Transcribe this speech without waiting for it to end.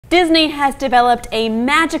Disney has developed a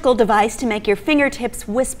magical device to make your fingertips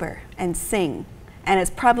whisper and sing. And it's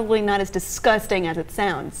probably not as disgusting as it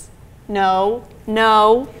sounds. No,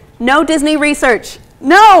 no, no Disney research.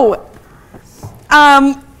 No!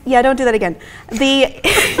 Yeah, don't do that again. The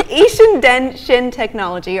Ishin-Den-Shin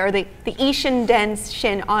technology, or the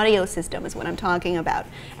Ishin-Den-Shin audio system is what I'm talking about.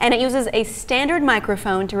 And it uses a standard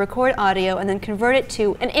microphone to record audio and then convert it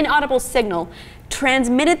to an inaudible signal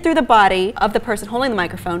transmitted through the body of the person holding the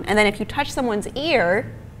microphone. And then if you touch someone's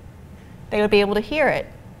ear, they would be able to hear it.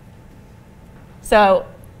 So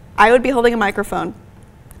I would be holding a microphone.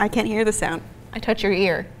 I can't hear the sound. I touch your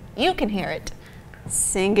ear. You can hear it.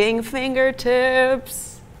 Singing fingertips.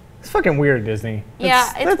 It's fucking weird, Disney.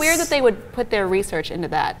 Yeah, it's weird that they would put their research into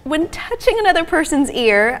that. When touching another person's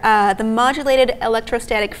ear, the modulated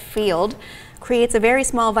electrostatic field creates a very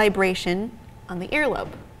small vibration on the earlobe.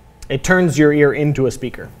 It turns your ear into a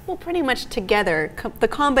speaker. Well, pretty much together, the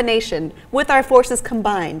combination, with our forces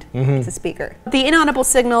combined, is a speaker. The inaudible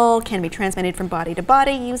signal can be transmitted from body to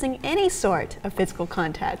body using any sort of physical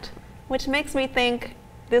contact, which makes me think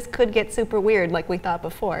this could get super weird like we thought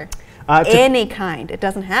before. Any kind. It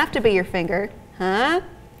doesn't have to be your finger. Huh?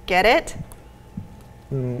 Get it?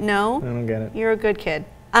 No? I don't get it. You're a good kid.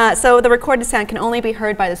 So the recorded sound can only be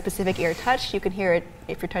heard by the specific ear touch. You can hear it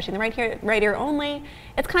if you're touching the right ear only.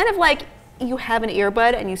 It's kind of like you have an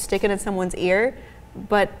earbud and you stick it in someone's ear,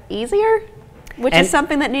 but easier, which is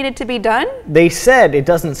something that needed to be done. They said it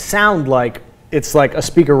doesn't sound like it's like a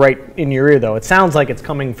speaker right in your ear, though. It sounds like it's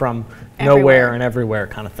coming from nowhere and everywhere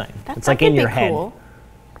kind of thing. It's like in your head. Cool.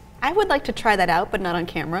 I would like to try that out, but not on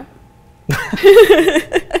camera.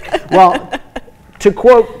 Well, to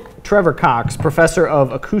quote Trevor Cox, professor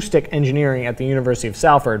of acoustic engineering at the University of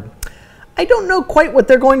Salford, I don't know quite what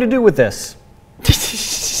they're going to do with this.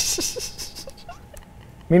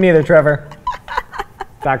 Me neither, Trevor.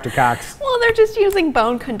 Dr. Cox. Well, they're just using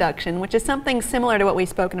bone conduction, which is something similar to what we've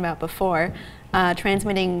spoken about before,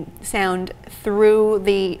 transmitting sound through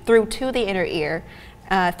to the inner ear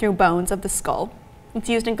through bones of the skull. It's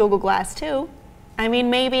used in Google Glass too. I mean,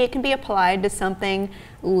 maybe it can be applied to something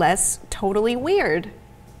less totally weird,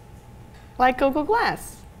 like Google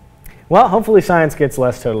Glass. Well, hopefully science gets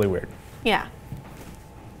less totally weird. Yeah,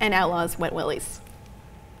 and outlaws wet willies.